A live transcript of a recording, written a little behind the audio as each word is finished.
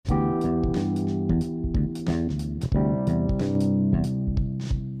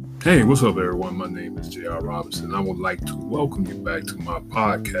Hey, what's up, everyone? My name is J.R. Robinson. I would like to welcome you back to my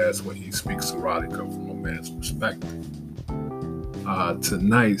podcast when he speaks erotica from a man's perspective.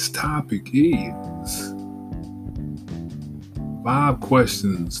 Tonight's topic is 5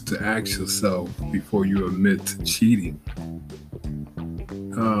 questions to ask yourself before you admit to cheating.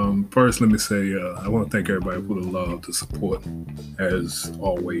 First, let me say I want to thank everybody for the love, the support, as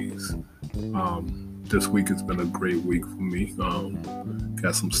always. This week has been a great week for me.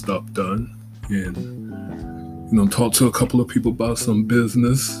 Got some stuff done and talked to a couple of people about some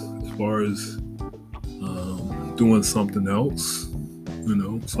business as far as doing something else,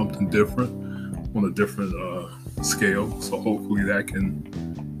 something different on a different scale. So hopefully that can,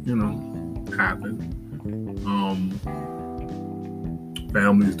 happen.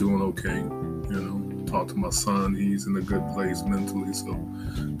 Family's doing okay. Talked to my son. He's in a good place mentally. So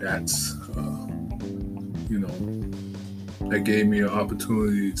that's, that gave me an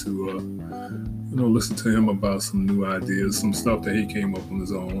opportunity to, listen to him about some new ideas, some stuff that he came up on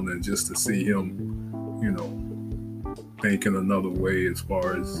his own, and just to see him, thinking another way as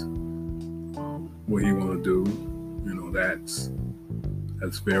far as what he want to do. That's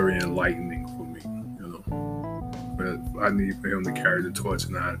very enlightening for me. But I need for him to carry the torch,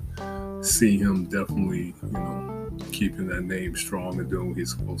 and I see him definitely, keeping that name strong and doing what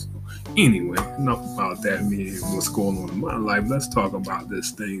he's supposed to do. Anyway, enough about that, me and what's going on in my life. Let's talk about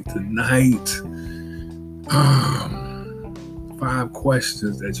this thing tonight. 5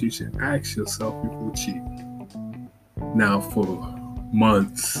 questions that you should ask yourself before cheating. Now, for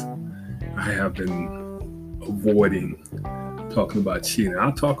months, I have been avoiding talking about cheating.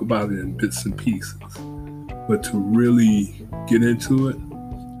 I'll talk about it in bits and pieces. But to really get into it,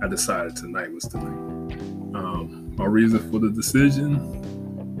 I decided tonight was the night. My reason for the decision,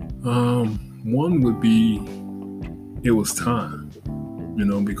 one would be it was time,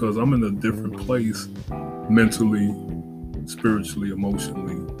 because I'm in a different place mentally, spiritually,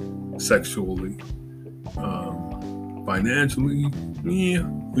 emotionally, sexually, financially. Yeah,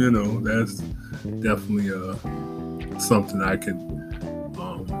 that's definitely something I could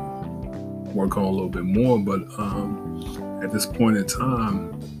work on a little bit more. But at this point in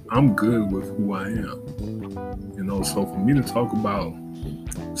time, I'm good with who I am. So for me to talk about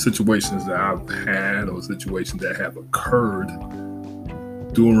situations that I've had or situations that have occurred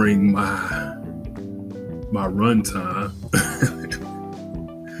during my runtime,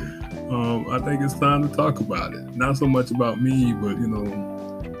 I think it's time to talk about it. Not so much about me, but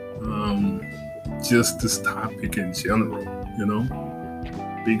just this topic in general.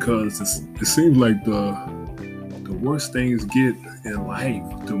 Because it seems like the worse things get in life,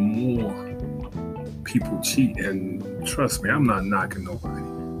 the more people cheat. And trust me, I'm not knocking nobody.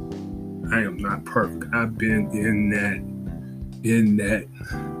 I am not perfect. I've been in that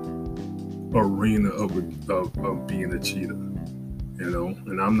arena of being a cheater,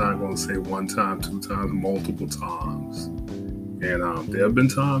 and I'm not going to say one time, 2 times, multiple times. And there have been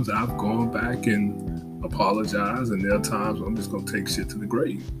times I've gone back and apologized, and there are times I'm just going to take shit to the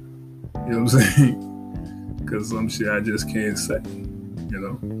grave. You know what I'm saying? Because some shit I just can't say.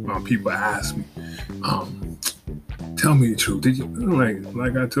 People ask me, tell me the truth. Did you,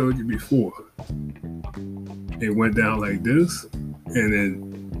 like I told you before, it went down like this, and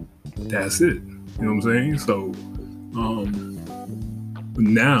then that's it. You know what I'm saying? So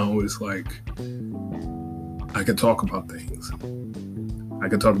now it's like I can talk about things. I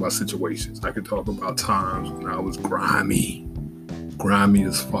can talk about situations. I can talk about times when I was grimy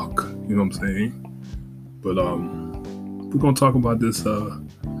as fuck. You know what I'm saying? But we're gonna talk about this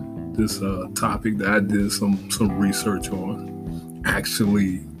topic that I did some research on.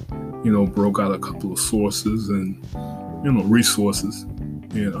 Actually, broke out a couple of sources and resources,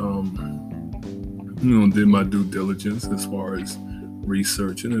 and did my due diligence as far as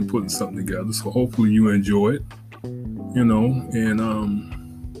researching and putting something together. So hopefully you enjoy it, and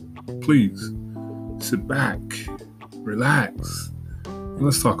please sit back, relax, and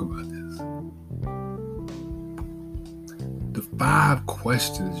let's talk about this. The 5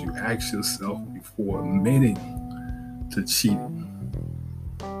 questions you ask yourself before admitting to cheating.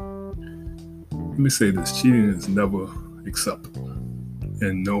 Let me say this: cheating is never acceptable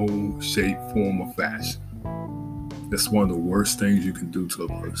in no shape, form, or fashion. It's one of the worst things you can do to a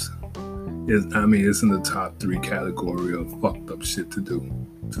person. It's in the top 3 category of fucked up shit to do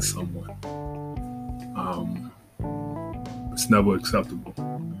to someone. It's never acceptable,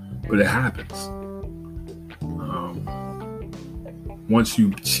 but it happens. Once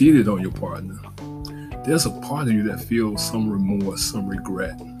you've cheated on your partner, there's a part of you that feels some remorse, some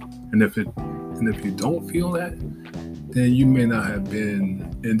regret. And if you don't feel that, then you may not have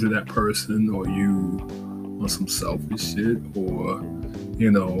been into that person, or you on some selfish shit, or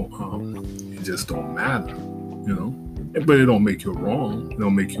it just don't matter, But it don't make you wrong. It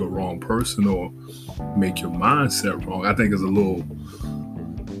don't make you a wrong person or make your mindset wrong. I think it's a little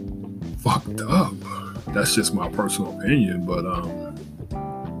fucked up. That's just my personal opinion. But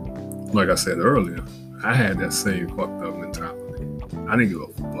like I said earlier, I had that same fucked up mentality. I didn't give a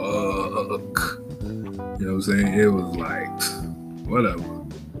fuck. You know what I'm saying? It was like, whatever.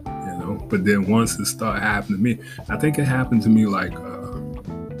 But then once it started happening to me, I think it happened to me like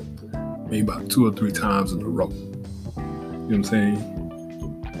maybe about 2 or 3 times in a row. You know what I'm saying?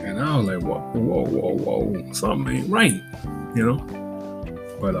 And I was like, whoa, something ain't right,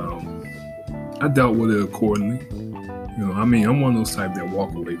 But I dealt with it accordingly. I'm one of those type that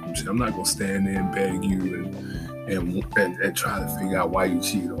walk away from shit. I'm not gonna stand there and beg you and try to figure out why you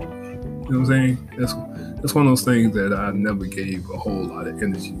cheat on me. You know what I'm saying? That's one of those things that I never gave a whole lot of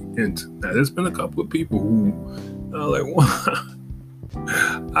energy into. Now, there's been a couple of people who are like, "Wow,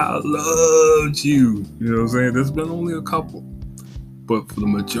 I loved you." You know what I'm saying? There's been only a couple. But for the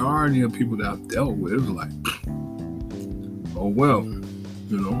majority of people that I've dealt with, it was like, oh well,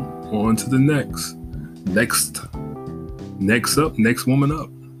 on to the next up, next woman up.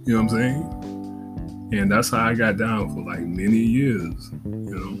 You know what I'm saying? And that's how I got down for like many years,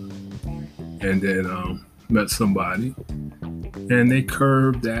 And then met somebody, and they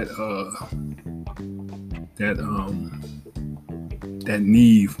curbed that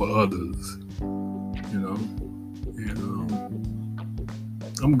need for others, And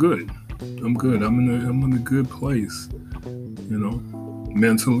I'm good. I'm in a good place,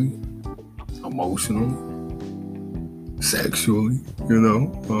 mentally, emotionally, sexually,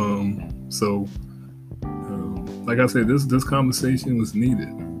 So, like I said, this conversation was needed,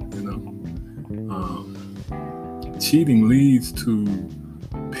 Cheating leads to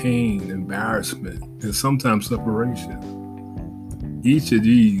pain, embarrassment, and sometimes separation. Each of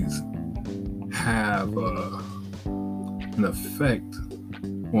these have an effect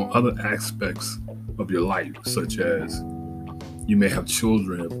on other aspects of your life, such as you may have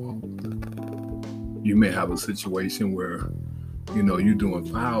children involved. You may have a situation where, you're doing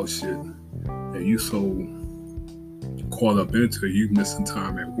foul shit and you so caught up into it, you missing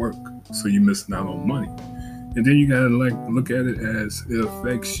time at work. So you're missing out on money. And then you gotta look at it as it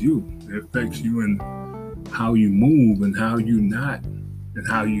affects you. It affects you in how you move and how you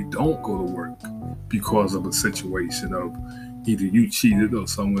don't go to work because of a situation of either you cheated or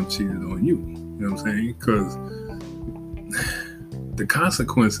someone cheated on you. You know what I'm saying? Because the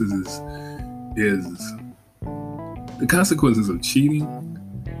consequences of cheating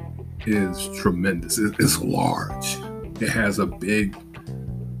is tremendous. It's large. It has a big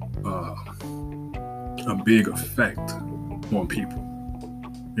effect on people,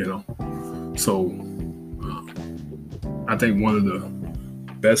 So I think one of the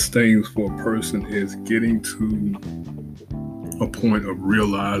best things for a person is getting to a point of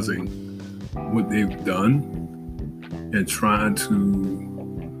realizing what they've done and trying to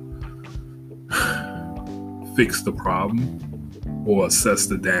fix the problem or assess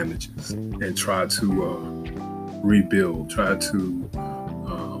the damages and try to rebuild, try to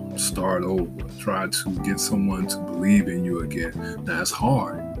start over, try to get someone to believe in you again. Now, it's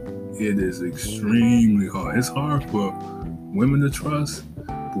hard. It is extremely hard. It's hard for women to trust,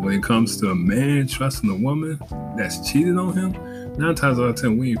 but when it comes to a man trusting a woman that's cheated on him, 9 times out of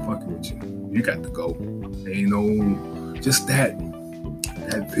 10, we ain't fucking with you. You got to go. There ain't no, just that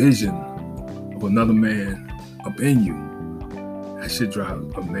vision of another man up in you. That shit drive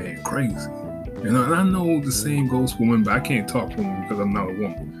a man crazy. And I know the same goes for women, but I can't talk for women because I'm not a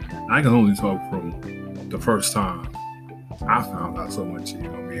woman. I can only talk from the first time I found out someone cheated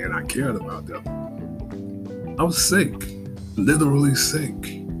on me and I cared about them. I was sick, literally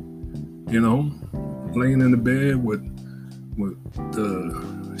sick, laying in the bed with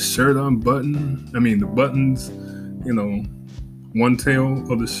the shirt unbuttoned. The buttons, one tail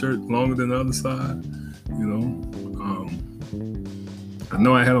of the shirt longer than the other side, I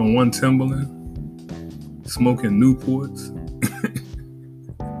know I had on one Timberland, smoking Newports,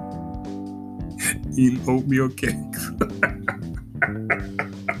 eating oatmeal cakes.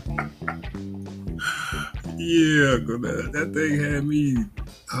 Yeah, that thing had me,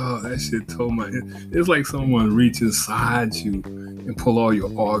 that shit told it's like someone reach inside you and pull all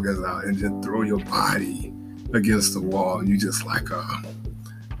your organs out and just throw your body against the wall. And you just like a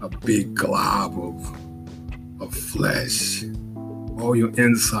big glob of flesh. All your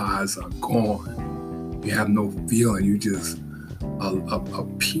insides are gone. You have no feeling. You just a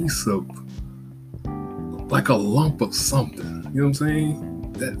piece of like a lump of something. You know what I'm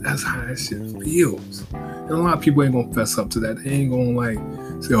saying? That's how that shit feels. And a lot of people ain't gonna fess up to that. They ain't gonna like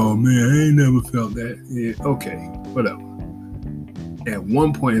say, "Oh man, I ain't never felt that." Yeah, okay, whatever. At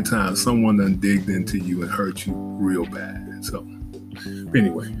one point in time, someone done digged into you and hurt you real bad. So,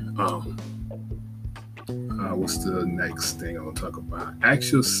 anyway, what's the next thing I'm gonna talk about?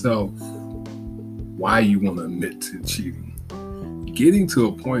 Ask yourself why you want to admit to cheating. Getting to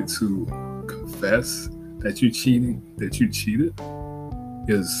a point to confess that you cheated,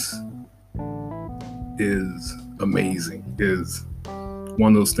 is amazing. Is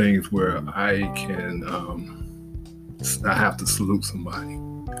one of those things where I have to salute somebody,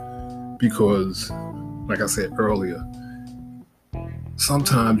 because, like I said earlier,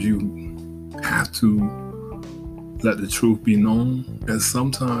 sometimes you have to let the truth be known, and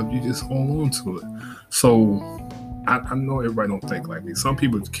sometimes you just hold on to it. So I know everybody don't think like me. Some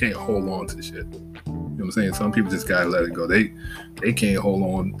people can't hold on to shit. You know what I'm saying? Some people just gotta let it go. They can't hold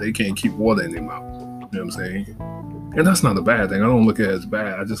on. They can't keep water in their mouth. You know what I'm saying? And that's not a bad thing. I don't look at it as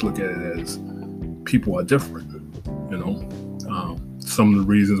bad. I just look at it as people are different. You know, some of the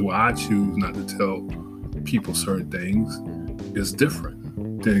reasons why I choose not to tell people certain things is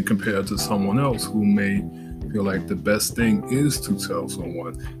different than compared to someone else who may feel like the best thing is to tell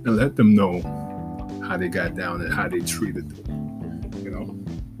someone and let them know how they got down and how they treated them. You know,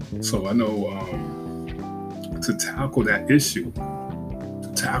 so I know to tackle that issue,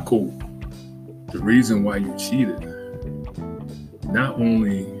 to tackle the reason why you cheated, not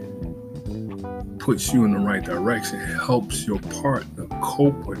only puts you in the right direction, it helps your partner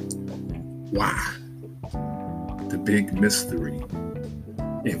cope with why. The big mystery.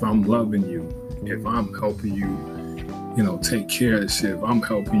 If I'm loving you, if I'm helping you, take care of shit, if I'm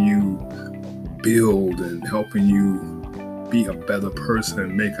helping you build and helping you be a better person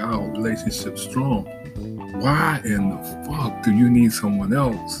and make our relationship strong, why in the fuck do you need someone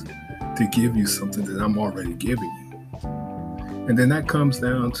else to give you something that I'm already giving you? And then that comes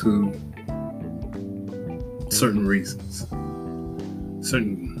down to certain reasons,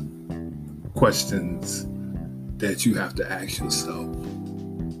 certain questions that you have to ask yourself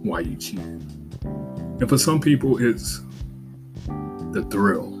why you cheated. And for some people, it's the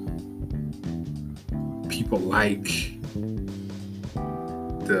thrill. People like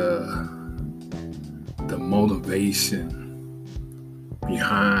the motivation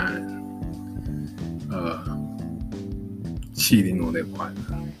behind cheating on their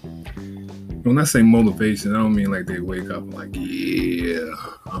partner. When I say motivation, I don't mean like they wake up like, yeah,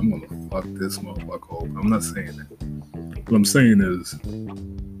 I'm gonna fuck this motherfucker over. I'm not saying that. What I'm saying is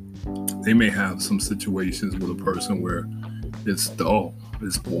they may have some situations with a person where it's dull,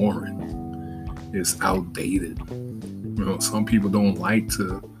 it's boring, it's outdated. Some people don't like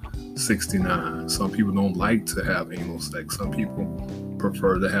to 69. Some people don't like to have anal sex. Some people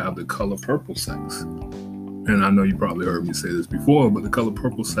prefer to have the color purple sex. And I know you probably heard me say this before, but the color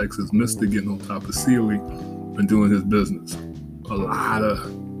purple sex is Mr. getting on top of Sealy and doing his business. A lot of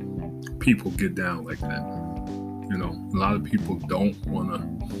people get down like that. A lot of people don't want to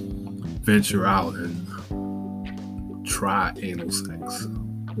venture out and try anal sex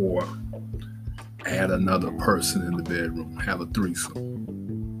or add another person in the bedroom, have a threesome.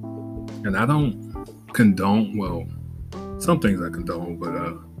 And I don't condone, well, some things I condone, but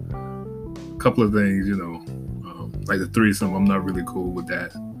a couple of things, like the threesome, I'm not really cool with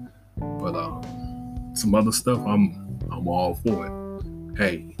that. But some other stuff, I'm all for it.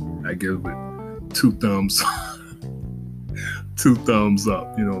 Hey, I give it 2 thumbs, 2 thumbs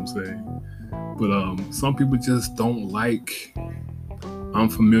up. You know what I'm saying? But some people just don't like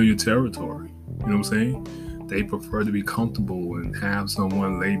unfamiliar territory. You know what I'm saying? They prefer to be comfortable and have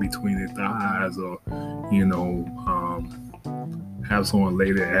someone lay between their thighs, or have someone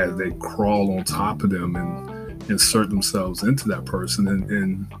lay there as they crawl on top of them and insert themselves into that person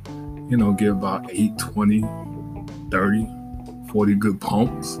and give about 8, 20, 30, 40 good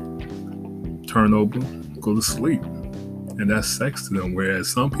pumps, turn over, go to sleep. And that's sex to them. Whereas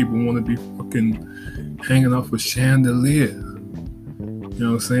some people want to be fucking hanging off a chandelier. You know what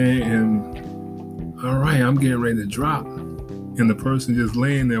I'm saying? And all right, I'm getting ready to drop. And the person just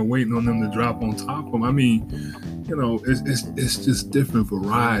laying there waiting on them to drop on top of them. I mean, it's just different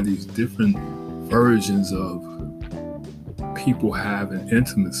varieties, different versions of people having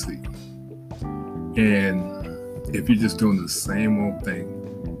intimacy. And if you're just doing the same old thing,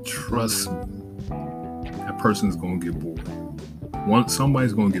 trust me, that person's going to get bored.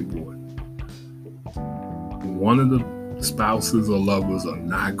 Somebody's going to get bored. One of the spouses or lovers are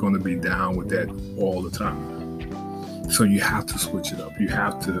not going to be down with that all the time. So you have to switch it up. You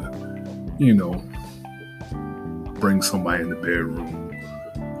have to, bring somebody in the bedroom,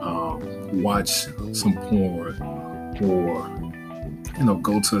 watch some porn, or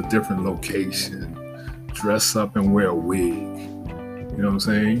go to a different location, dress up and wear a wig. You know what I'm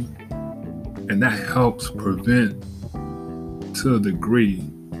saying? And that helps prevent, to a degree,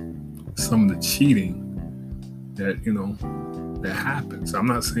 some of the cheating that that happens. I'm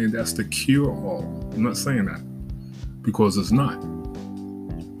not saying that's the cure-all. I'm not saying that, because it's not.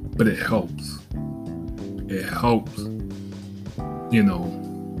 But it helps. It helps.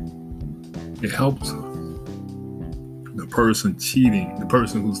 It helps the person cheating, the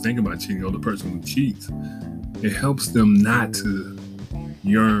person who's thinking about cheating, or the person who cheats. It helps them not to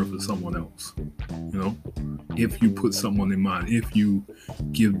yearn for someone else. If you put someone in mind, if you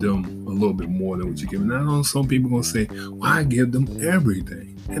give them a little bit more than what you give them. Now, I know some people are going to say, well, I give them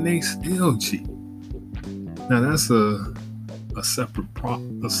everything, and they still cheat. Now, that's a separate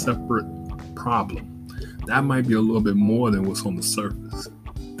problem. That might be a little bit more than what's on the surface.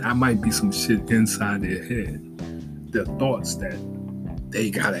 That might be some shit inside their head. Their thoughts that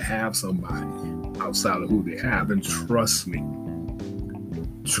they got to have somebody outside of who they have. And trust me,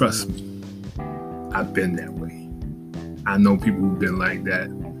 I've been that way. I know people who've been like that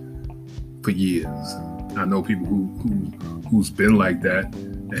for years. I know people who's been like that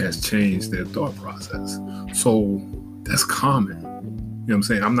has changed their thought process. So that's common. You know what I'm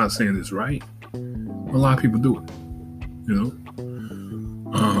saying? I'm not saying it's right. A lot of people do it.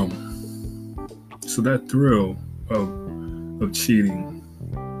 So that thrill of cheating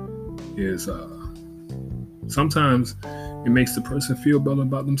is sometimes it makes the person feel better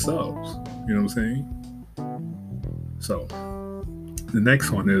about themselves. You know what I'm saying? So the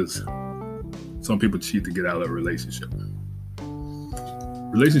next one is, some people cheat to get out of a relationship.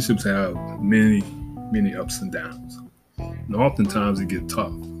 Relationships have many, many ups and downs. And oftentimes it gets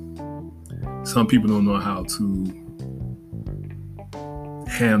tough. Some people don't know how to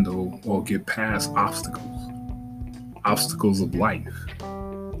handle or get past obstacles of life.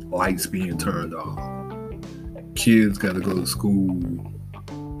 Lights being turned off. Kids got to go to school.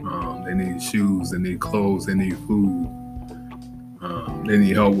 They need shoes, they need clothes, they need food. They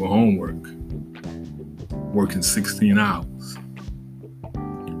need help with homework. Working 16 hours.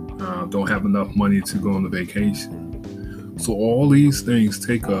 Don't have enough money to go on a vacation. So all these things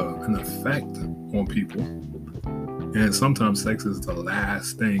take an effect on people. And sometimes sex is the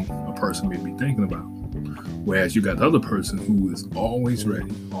last thing a person may be thinking about. Whereas you got the other person who is always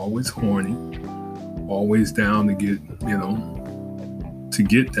ready, always horny, always down to get, to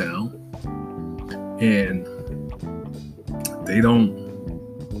get down. And they don't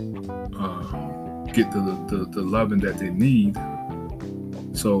get the loving that they need.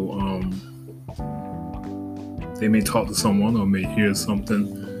 So they may talk to someone or may hear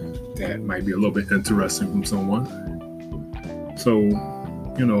something that might be a little bit interesting from someone. So,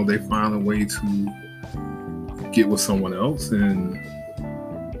 they find a way to get with someone else and,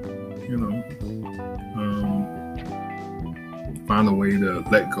 find a way to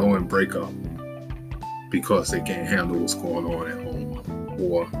let go and break up because they can't handle what's going on at home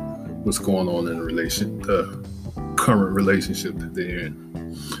or what's going on in the current relationship that they're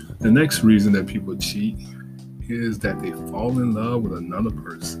in. The next reason that people cheat is that they fall in love with another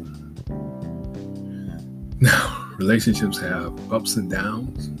person. Now, relationships have ups and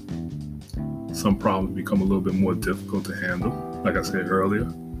downs. Some problems become a little bit more difficult to handle, like I said earlier.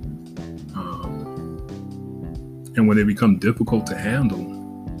 And when they become difficult to handle,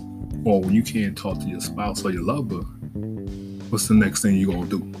 or when you can't talk to your spouse or your lover, what's the next thing you're going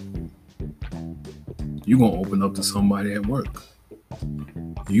to do? You're going to open up to somebody at work.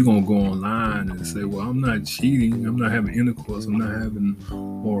 You're going to go online and say, well, I'm not cheating. I'm not having intercourse. I'm not having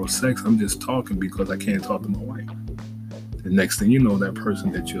oral sex. I'm just talking because I can't talk to my wife. The next thing you know, that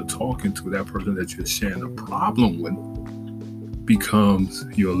person that you're talking to, that person that you're sharing a problem with, becomes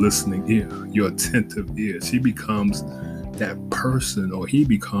your listening ear, your attentive ear. She becomes that person, or he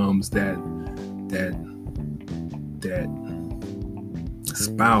becomes that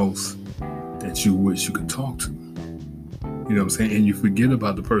spouse that you wish you could talk to. You know what I'm saying? And you forget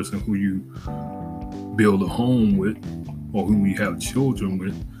about the person who you build a home with, or who you have children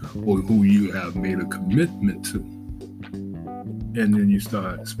with, or who you have made a commitment to. And then you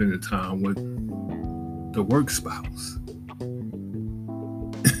start spending time with the work spouse.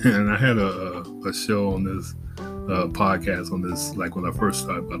 And I had a show on this podcast on this, like when I first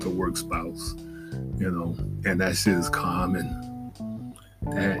started, about the work spouse, and that shit is common.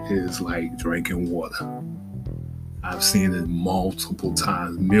 That is like drinking water. I've seen it multiple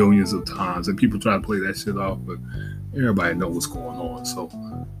times, millions of times, and people try to play that shit off, but everybody knows what's going on. So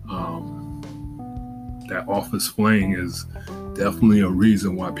that office fling is definitely a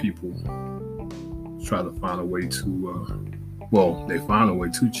reason why people try to find a way to, they find a way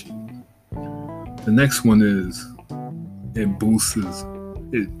to cheat. The next one is it boosts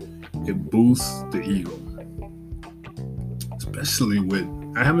the ego, especially with,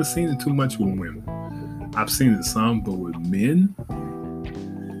 I haven't seen it too much with women. I've seen it some, but with men,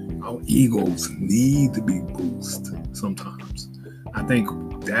 our egos need to be boosted sometimes. I think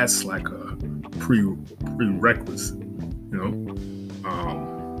that's like a prerequisite,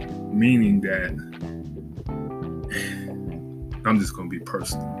 meaning that I'm just going to be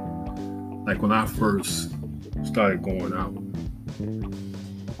personal. Like when I first started going out,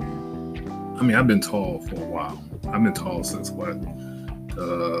 I've been tall for a while. I've been tall since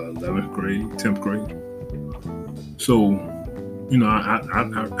 11th grade, 10th grade. So,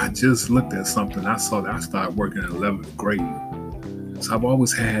 I just looked at something. I saw that I started working in 11th grade. So I've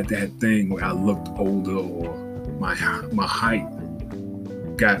always had that thing where I looked older, or my height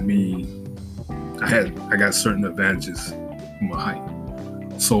got me. I got certain advantages from my height.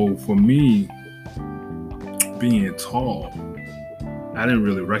 So for me, being tall, I didn't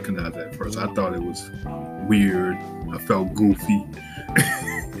really recognize that at first. I thought it was weird. I felt goofy.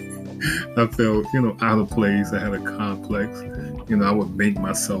 I felt, out of place. I had a complex. I would make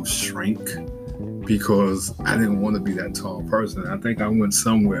myself shrink because I didn't want to be that tall person. I think I went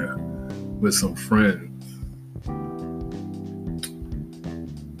somewhere with some friends.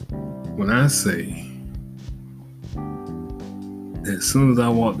 When I say, as soon as I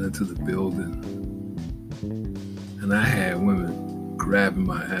walked into the building and I had women grabbing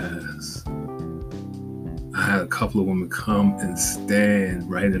my ass, I had a couple of women come and stand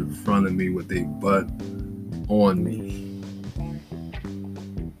right in front of me with their butt on me.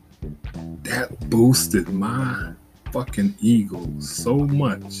 That boosted my fucking ego so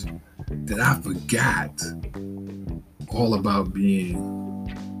much that I forgot all about being,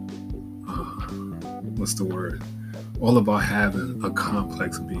 all about having a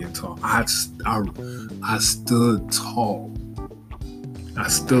complex of being tall. I stood tall. I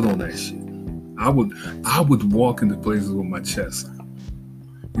stood on that shit. I would walk into places with my chest out.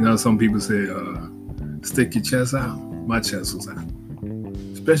 Some people say, stick your chest out. My chest was out.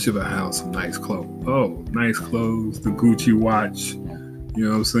 Especially if I had some nice clothes. Oh, nice clothes, the Gucci watch, you know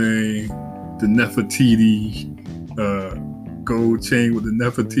what I'm saying? The Nefertiti gold chain with the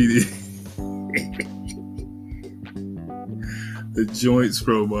Nefertiti. The joints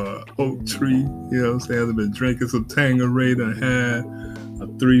from Oak Tree, you know what I'm saying? I've been drinking some Tanqueray. I had a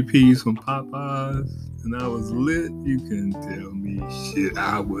 3-piece from Popeyes, and I was lit. You can tell me shit.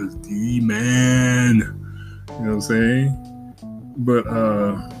 I was the man. You know what I'm saying? But,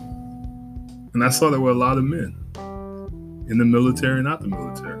 and I saw there were a lot of men in the military and not the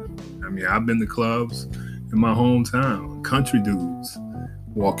military. I've been to clubs in my hometown, country dudes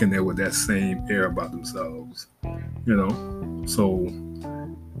walking there with that same air about themselves, So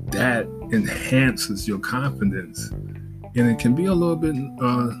that enhances your confidence. And it can be a little bit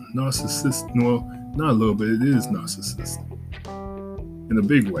narcissistic. Well, not a little bit, it is narcissistic in a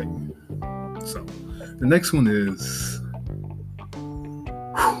big way. So the next one is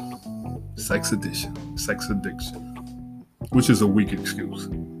sex addiction, which is a weak excuse.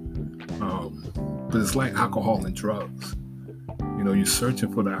 But it's like alcohol and drugs. You're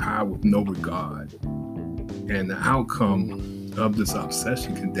searching for that high with no regard. And the outcome of this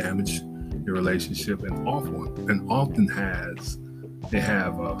obsession can damage your relationship and often have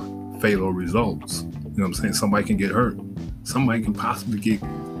fatal results. You know what I'm saying? Somebody can get hurt. Somebody can possibly get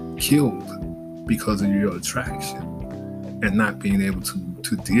killed because of your attraction and not being able to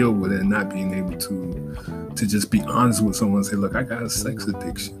deal with it, and not being able to just be honest with someone and say, look, I got a sex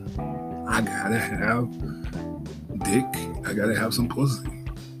addiction. I gotta have dick. I gotta have some pussy.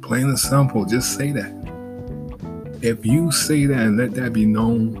 Plain and simple. Just say that. If you say that and let that be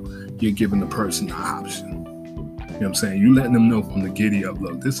known, you're giving the person the option. You know what I'm saying? You letting them know from the giddy up,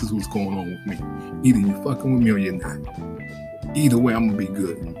 look, this is what's going on with me. Either you fucking with me or you're not. Either way, I'm gonna be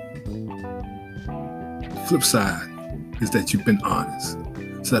good. The flip side is that you've been honest.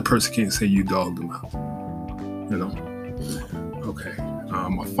 So that person can't say you dogged them out. Okay.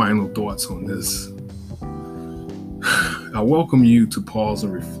 My final thoughts on this. I welcome you to pause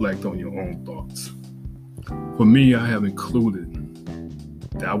and reflect on your own thoughts. For me, I have included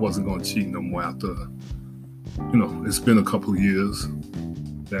that I wasn't going to cheat no more after, it's been a couple of years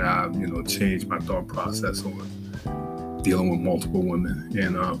that I've, changed my thought process on dealing with multiple women.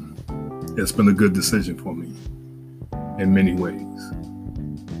 And it's been a good decision for me in many ways.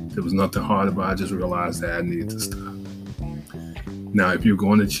 There was nothing hard about it. I just realized that I needed to stop. Now, if you're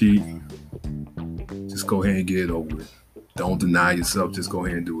going to cheat, just go ahead and get it over with. Don't deny yourself. Just go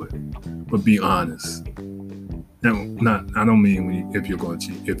ahead and do it. But be honest. Now, I don't mean if you're going to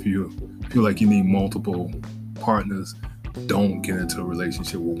cheat. If you feel like you need multiple partners, don't get into a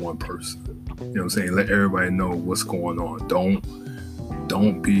relationship with one person. You know what I'm saying? Let everybody know what's going on.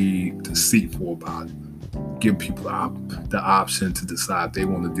 Don't be deceitful about it. Give people the option to decide if they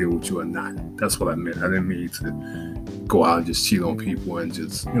want to deal with you or not. That's what I meant. I didn't mean to go out and just cheat on people and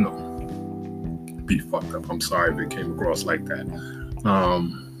just, be fucked up. I'm sorry if it came across like that.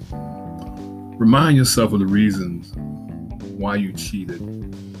 Remind yourself of the reasons why you cheated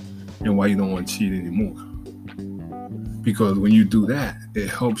and why you don't want to cheat anymore. Because when you do that, it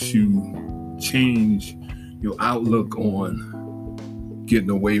helps you change your outlook on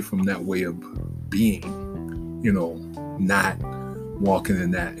getting away from that way of being, not walking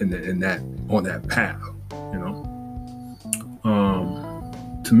on that path,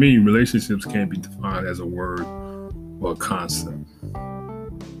 To me, relationships can't be defined as a word or a concept.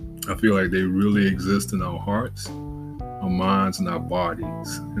 I feel like they really exist in our hearts, our minds, and our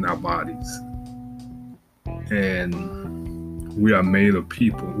bodies. And we are made of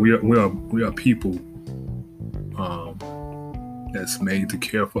people. We are people that's made to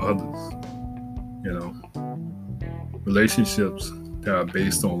care for others. Relationships that are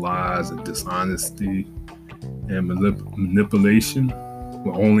based on lies and dishonesty and manipulation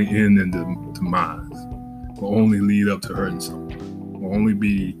will only end in demise. Will only lead up to hurting someone. Will only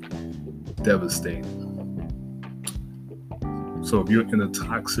be devastating. So if you're in a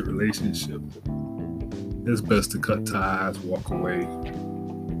toxic relationship, it's best to cut ties, walk away,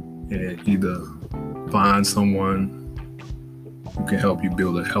 and either find someone who can help you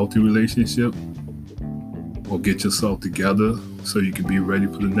build a healthy relationship, or get yourself together so you can be ready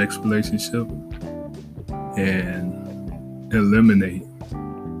for the next relationship, and eliminate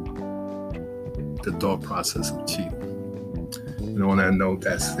the thought process of cheating. On that note,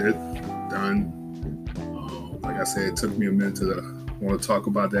 that's it. Done. Like I said, it took me a minute to want to talk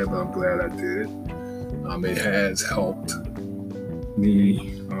about that, but I'm glad I did. It has helped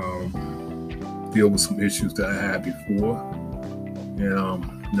me deal with some issues that I had before. And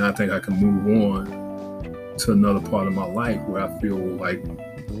now I think I can move on to another part of my life where I feel like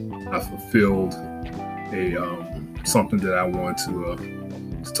I fulfilled something that I want to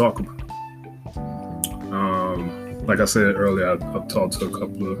talk about. Like I said earlier, I've talked to a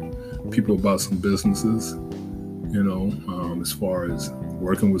couple of people about some businesses, as far as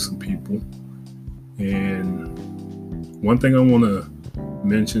working with some people. And one thing I want to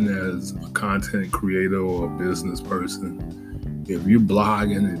mention as a content creator or a business person, if you're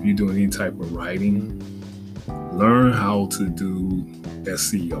blogging, if you're doing any type of writing, learn how to do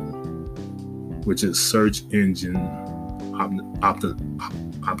SEO, which is search engine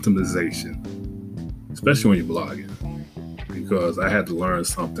optimization, especially when you're blogging. Because I had to learn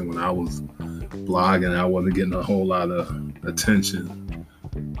something when I was blogging. I wasn't getting a whole lot of attention.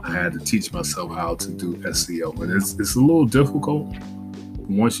 I had to teach myself how to do SEO, and it's a little difficult. But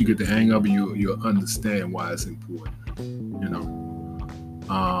once you get the hang of it, you'll understand why it's important.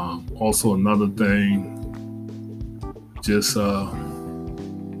 Also, another thing, just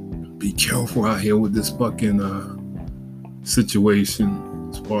be careful out here with this fucking situation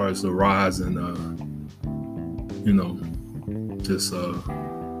as far as the rise in this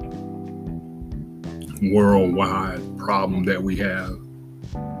worldwide problem that we have.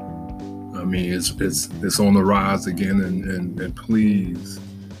 I mean, it's on the rise again, and please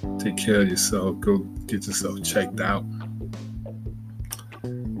take care of yourself. Go get yourself checked out.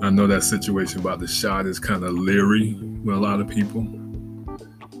 I know that situation about the shot is kind of leery with a lot of people,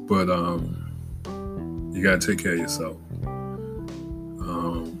 but you gotta take care of yourself.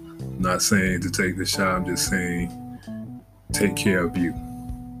 I'm not saying to take the shot. I'm just saying take care of you.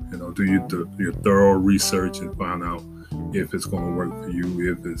 Do your thorough research and find out if it's going to work for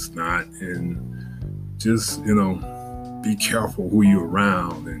you, if it's not, and just be careful who you're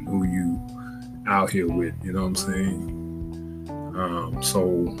around and who you out here with. You know what I'm saying?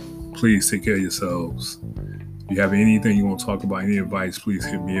 So please take care of yourselves. If you have anything you want to talk about, any advice, please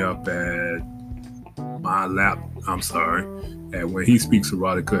hit me up at at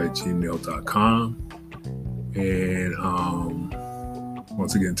whenhespeakserotica@gmail.com. And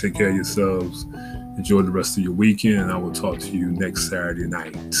once again, take care of yourselves. Enjoy the rest of your weekend, and I will talk to you next Saturday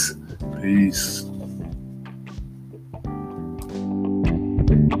night. Peace.